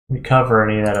recover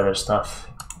any of that other stuff.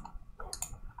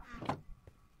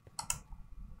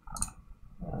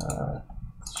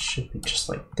 Should be just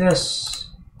like this.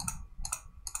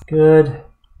 Good.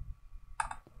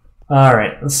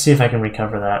 Alright, let's see if I can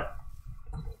recover that.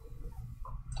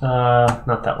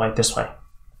 Not that way, this way.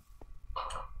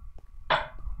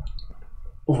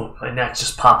 Ooh, my neck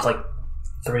just popped like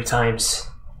 3 times.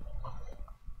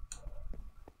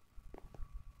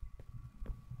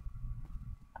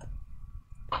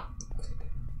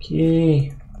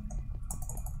 Okay.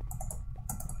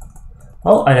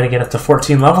 Oh, I gotta get up to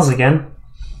 14 levels again.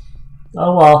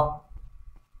 Oh well.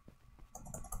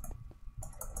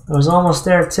 I was almost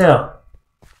there too.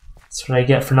 That's what I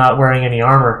get for not wearing any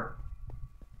armor.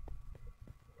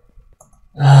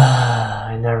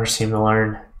 I never seem to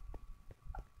learn.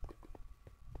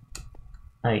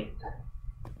 Let's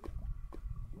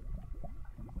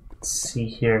see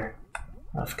here.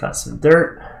 I've got some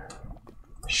dirt.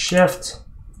 Shift.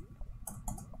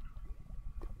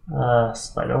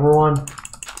 Slide over one.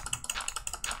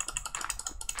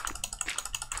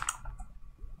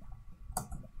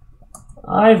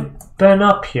 I've been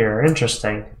up here.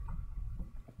 Interesting.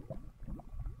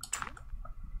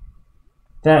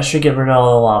 That should get rid of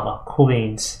all the lava. Cool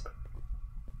beans.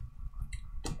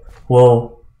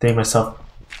 We'll dig my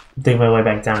way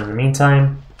back down in the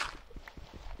meantime.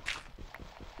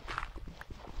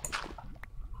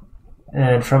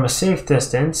 And from a safe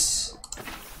distance,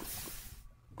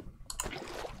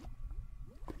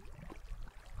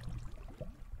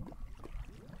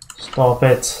 stop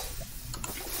it.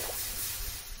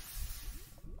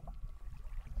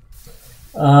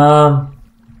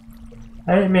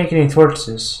 I didn't make any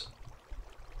torches.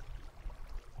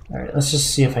 Alright, let's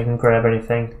just see if I can grab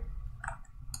anything.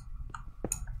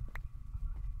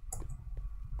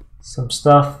 Some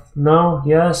stuff. No?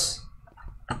 Yes?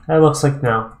 That looks like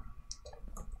no.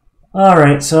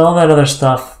 Alright, so all that other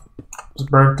stuff was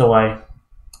burnt away.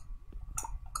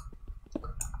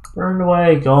 Burned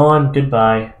away, gone,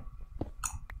 goodbye.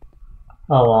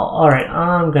 Oh well, alright,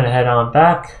 I'm gonna head on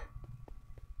back.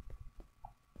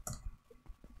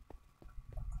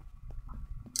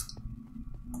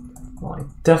 Well, I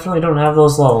definitely don't have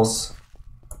those levels.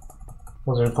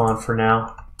 Those are gone for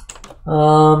now.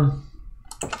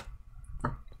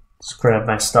 Let's grab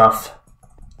my stuff.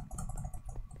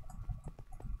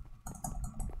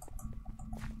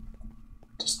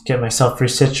 Just get myself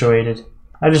resituated.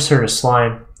 I just heard a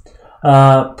slime.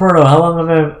 Proto, how long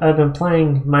have I been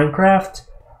playing Minecraft?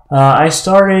 I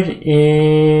started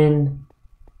in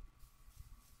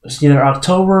it was either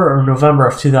October or November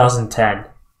of 2010.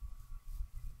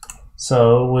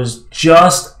 So it was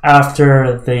just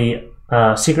after the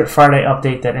Secret Friday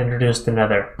update that introduced the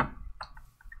Nether.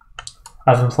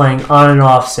 I've been playing on and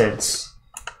off since.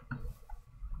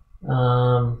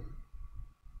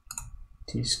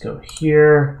 These go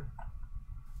here.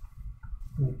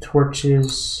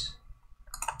 Torches.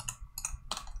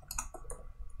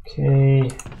 Okay.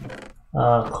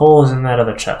 Coal is in that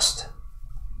other chest.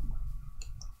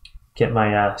 Get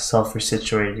my self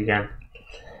resituated again.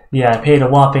 Yeah, I paid a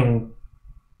whopping,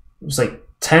 it was like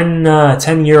 10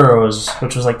 euros,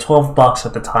 which was like 12 bucks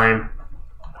at the time,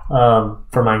 for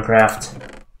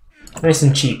Minecraft. Nice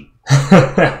and cheap.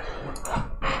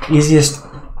 Easiest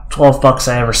 12 bucks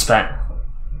I ever spent.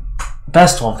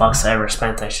 Best 12 bucks I ever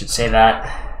spent, I should say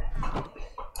that.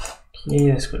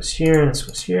 Okay, this goes here, this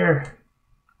goes here.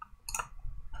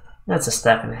 That's a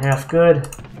stack and a half, good.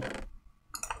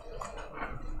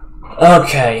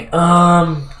 Okay,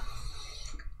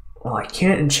 well, I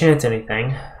can't enchant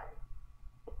anything.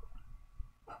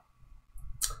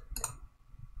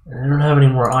 I don't have any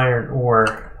more iron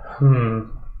ore.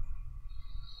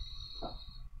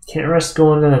 Can't risk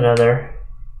going to the Nether.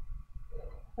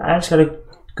 I just gotta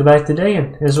go back to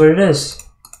digging. It is what it is.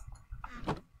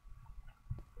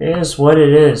 It is what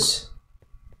it is.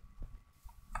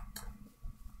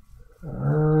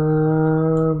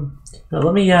 Now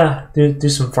let me do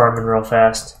some farming real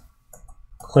fast.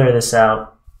 Clear this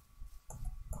out.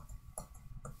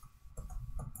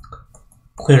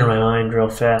 Clear my mind real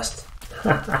fast.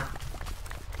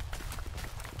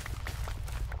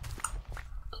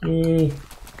 Okay.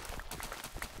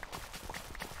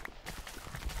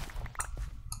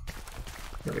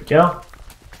 There we go.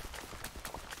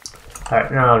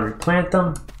 Alright, now I'll replant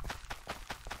them.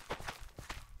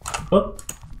 Oop.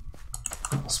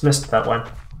 Almost missed that one.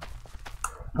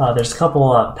 There's a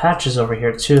couple patches over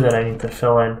here too that I need to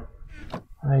fill in.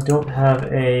 I don't have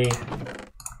a...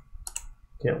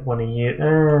 Get one of you.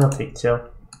 I'll take two.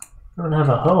 I don't have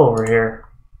a hoe over here.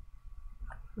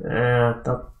 I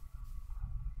don't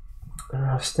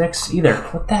have sticks either.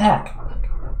 What the heck?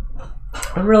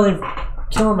 I'm really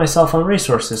killing myself on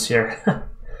resources here.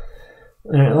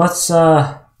 Alright, let's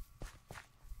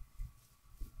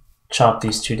chop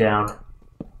these two down.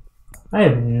 I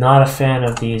am not a fan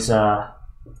of these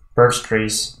birch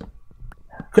trees.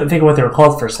 Couldn't think of what they were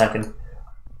called for a second.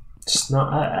 Just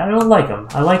not. I don't like them.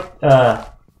 I like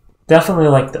definitely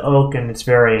like the oak and its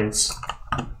variants.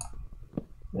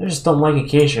 I just don't like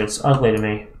acacia. It's ugly to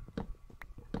me.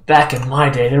 Back in my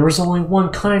day, there was only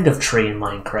one kind of tree in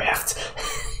Minecraft.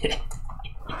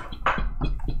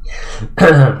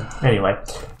 Anyway,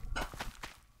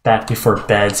 back before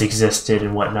beds existed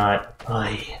and whatnot.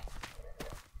 Aye.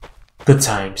 Good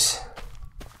times.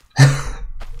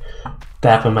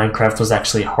 Back when Minecraft was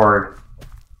actually hard.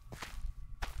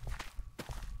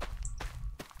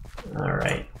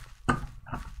 Alright.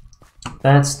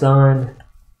 That's done.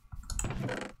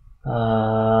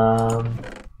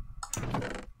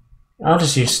 I'll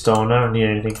just use stone. I don't need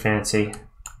anything fancy.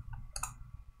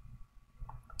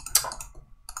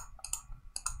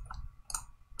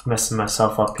 Messing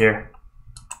myself up here.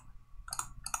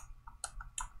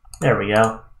 There we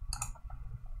go.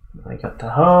 I got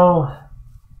the hoe.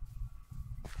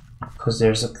 Because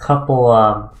there's a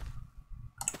couple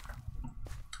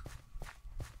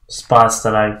spots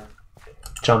that I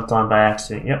jumped on by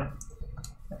accident. Yep.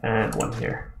 And one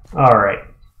here. Alright.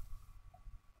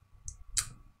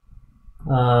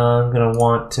 I'm going to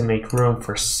want to make room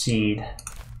for seed.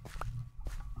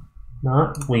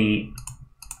 Not wheat.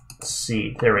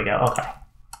 Seed. There we go. Okay.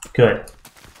 Good.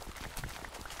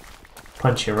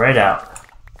 Punch you right out.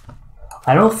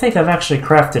 I don't think I've actually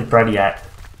crafted bread yet.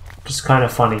 Which is kind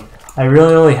of funny. I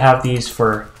really only have these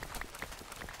for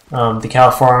the cow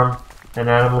farm and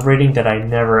animal breeding that I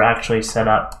never actually set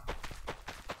up.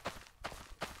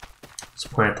 Let's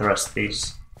plant the rest of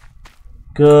these.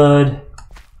 Good.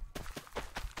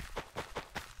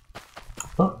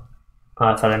 Oh,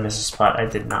 I thought I missed a spot. I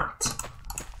did not.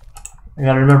 I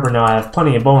gotta remember now I have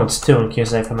plenty of bones too in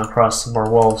case I come across some more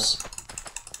wolves.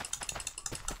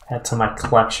 Add to my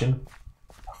collection.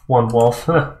 One wolf.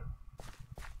 Alright,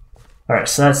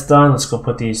 so that's done. Let's go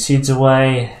put these seeds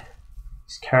away.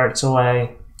 These carrots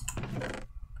away.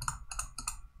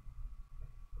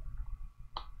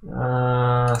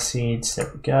 Seeds,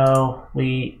 there we go.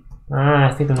 Wheat.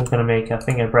 I think I'm gonna make a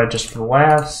thing of bread just for the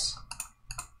laughs.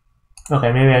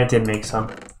 Okay, maybe I did make some.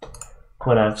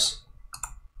 Whatevs.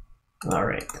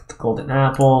 Alright, the golden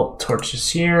apple.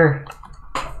 Torches here.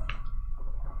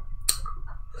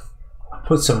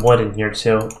 Put some wood in here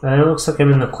too. And it looks like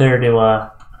I'm in the clear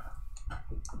to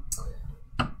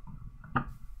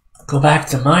go back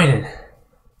to mining.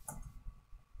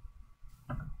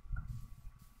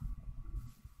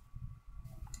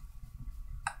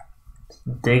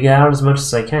 Dig out as much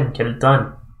as I can, get it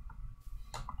done.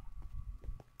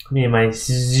 I mean, my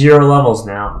 0 levels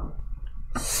now.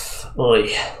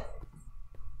 Oy.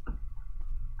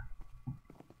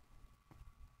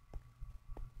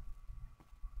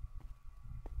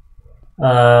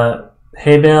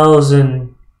 Hay bales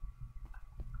and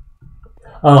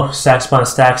stacks upon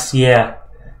stacks. Yeah,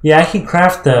 I can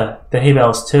craft the hay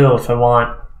bales too if I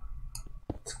want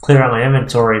to clear out my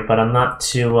inventory, but I'm not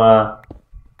too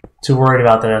worried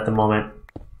about that at the moment.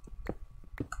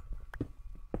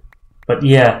 But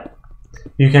yeah,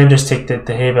 you can just take the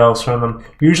hay bales from them.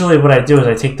 Usually, what I do is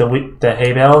I take the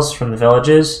hay bales from the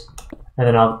villages, and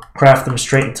then I'll craft them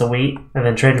straight into wheat, and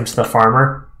then trade them to the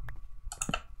farmer.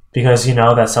 Because, you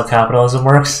know, that's how capitalism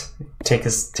works. Take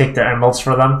their emeralds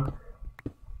for them,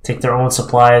 take their own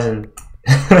supplies, and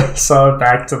sell it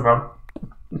back to them.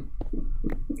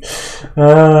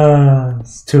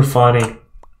 It's too funny.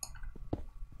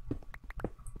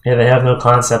 Yeah, they have no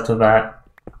concept of that.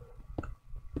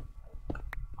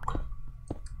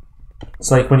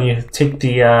 It's like when you take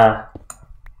the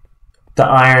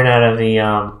iron out of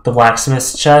the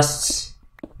blacksmith's chests,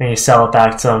 and you sell it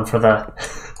back to them for the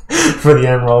for the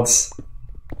emeralds.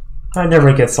 That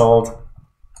never gets old.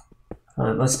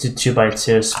 Let's do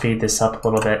 2x2, speed this up a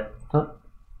little bit. Oh,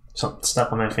 something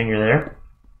stuck on my finger there.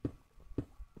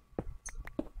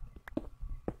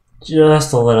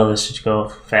 Just a little, this should go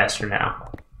faster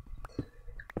now.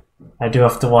 I do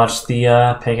have to watch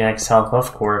the pickaxe health,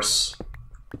 of course.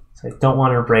 So I don't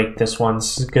want to break this one,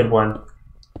 this is a good one.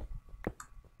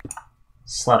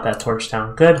 Slap that torch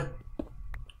down, good.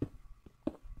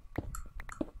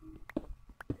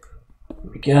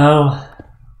 Go.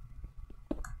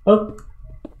 Oh.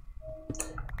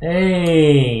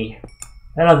 Hey.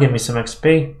 That'll give me some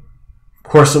XP. Of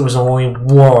course it was only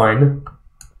one.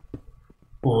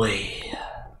 Boy.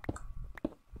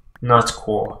 Not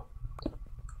cool.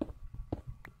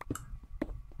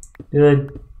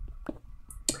 Good.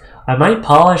 I might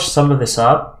polish some of this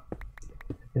up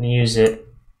and use it.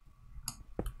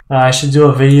 I should do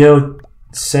a video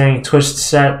saying Twitch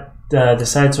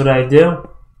decides what I do.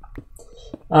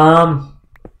 At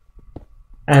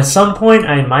some point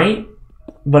I might,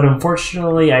 but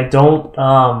unfortunately I don't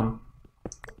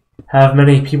have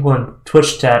many people in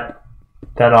Twitch chat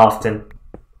that often.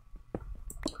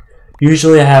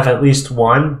 Usually I have at least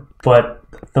one, but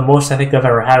the most I think I've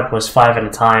ever had was 5 at a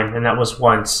time, and that was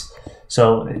once.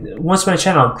 So once my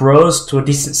channel grows to a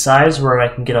decent size where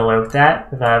I can get away with that,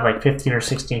 if I have like 15 or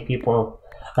 16 people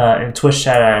in Twitch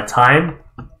chat at a time,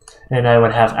 and I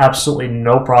would have absolutely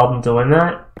no problem doing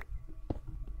that,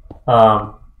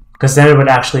 because then it would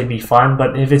actually be fun.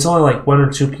 But if it's only like 1 or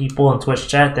 2 people in Twitch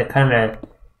chat, that kind of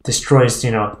destroys,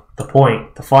 you know, the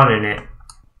point, the fun in it.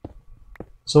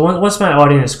 So once my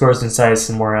audience grows in size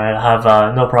some more, I have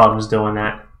no problems doing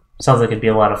that. Sounds like it'd be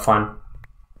a lot of fun.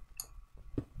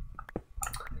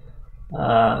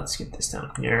 Let's get this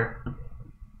down here.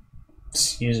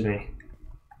 Excuse me.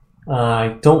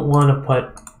 I don't want to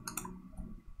put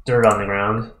dirt on the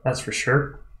ground, that's for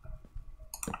sure.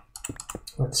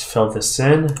 Let's fill this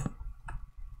in.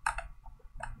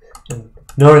 And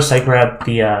notice I grabbed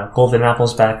the golden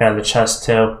apples back out of the chest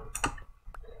too.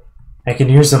 I can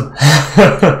use them.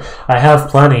 I have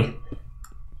plenty.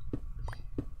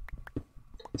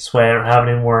 This way I don't have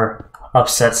any more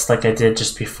upsets like I did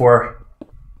just before.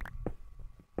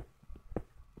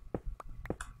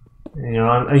 You know,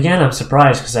 I'm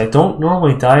surprised because I don't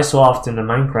normally die so often in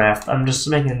Minecraft. I'm just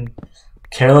making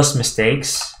careless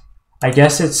mistakes. I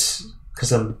guess it's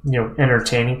because I'm, you know,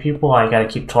 entertaining people. I gotta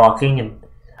keep talking and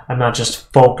I'm not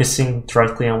just focusing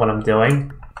directly on what I'm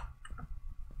doing.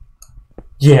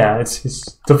 Yeah, it's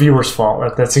the viewer's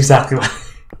fault. That's exactly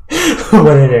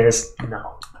what it is.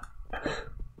 No.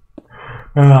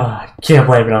 Can't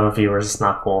blame it on the viewers. It's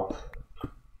not cool.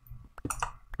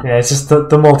 Yeah, it's just the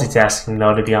multitasking,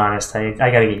 though, to be honest. I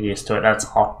gotta get used to it, that's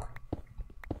all.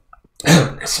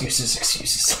 Excuses.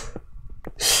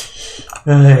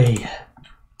 Let's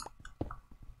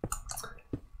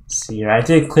see here. I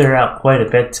did clear out quite a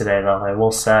bit today, though, I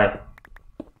will say.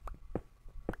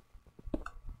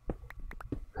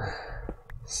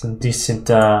 Some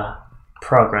decent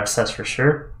progress, that's for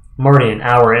sure. I'm already an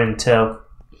hour in, too.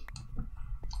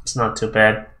 It's not too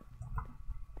bad.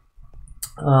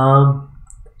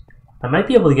 I might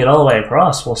be able to get all the way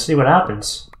across. We'll see what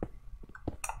happens.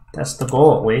 That's the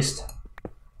goal, at least.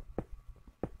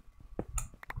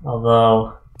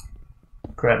 Although,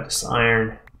 grab this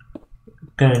iron. I'm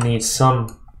gonna need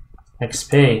some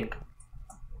XP.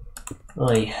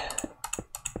 Really.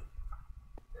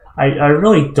 I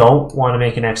really don't want to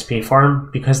make an XP farm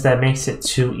because that makes it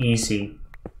too easy.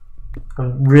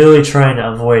 I'm really trying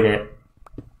to avoid it.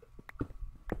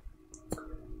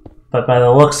 But by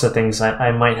the looks of things,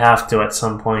 I might have to at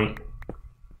some point.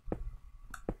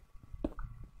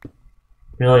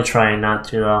 Really trying not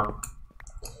to, though.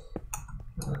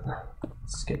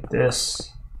 Let's get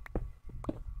this.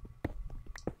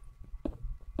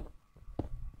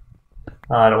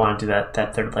 I don't want to do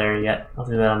that third layer yet. I'll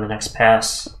do that on the next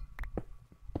pass.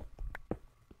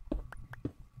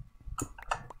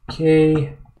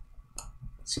 Okay.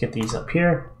 Let's get these up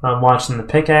here. I'm watching the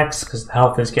pickaxe because the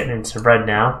health is getting into red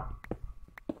now.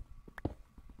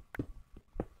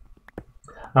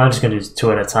 I'm just going to do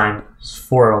 2 at a time.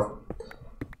 4 will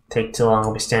take too long.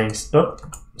 I'll be standing still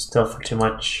for too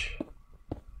much.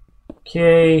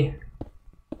 Okay.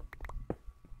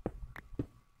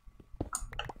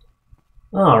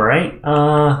 Alright.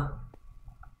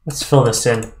 Let's fill this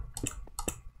in.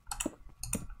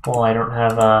 Well, I don't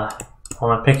have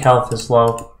well, my pick health is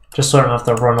low. Just so I don't have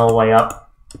to run all the way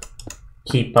up.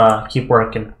 Keep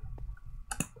working.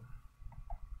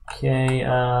 Okay,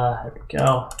 there we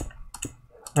go.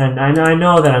 And I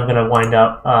know that I'm gonna wind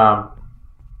up.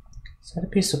 Is that a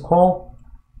piece of coal?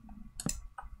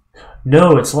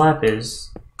 No, it's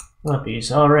lapis.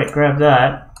 Lapis. All right, grab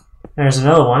that. There's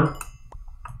another one.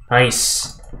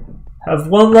 Nice. Have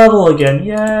 1 level again.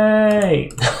 Yay!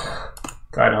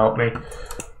 God help me.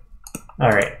 All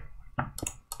right.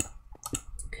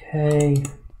 Okay.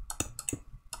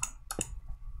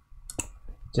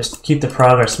 Just keep the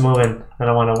progress moving. I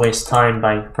don't want to waste time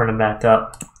by running back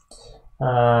up.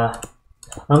 I'm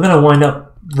gonna wind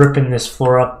up ripping this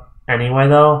floor up anyway,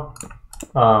 though.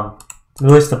 At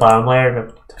least the bottom layer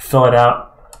to fill it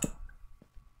out.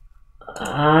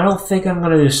 I don't think I'm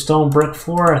gonna do stone brick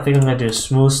floor. I think I'm gonna do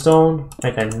smooth stone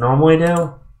like I normally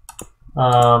do.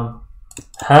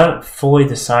 Haven't fully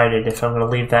decided if I'm gonna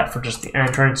leave that for just the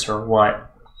entrance or what.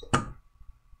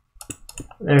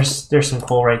 There's some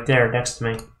coal right there next to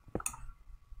me.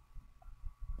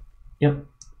 Yep.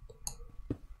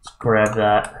 Let's grab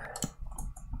that.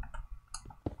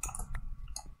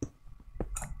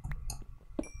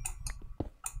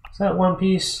 Is that one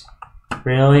piece?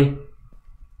 Really?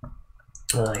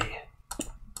 Ugh.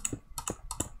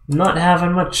 Not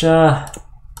having much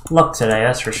luck today,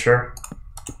 that's for sure.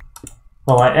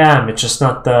 Well, I am. It's just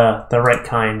not the right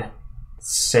kind.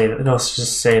 Let's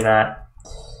just say that.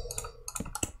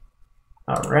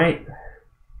 All right.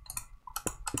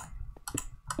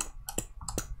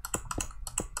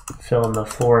 Fill in the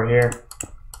floor here.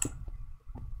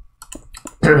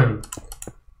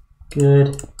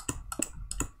 Good.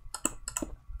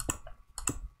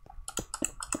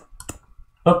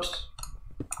 Oops.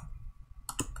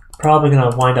 Probably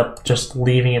gonna wind up just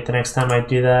leaving it the next time I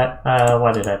do that.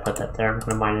 Why did I put that there? I'm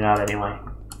gonna mine it out anyway.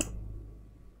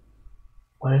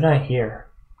 What did I hear?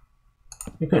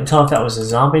 You couldn't tell if that was a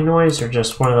zombie noise or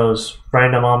just one of those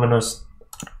random ominous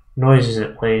noises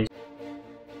it plays.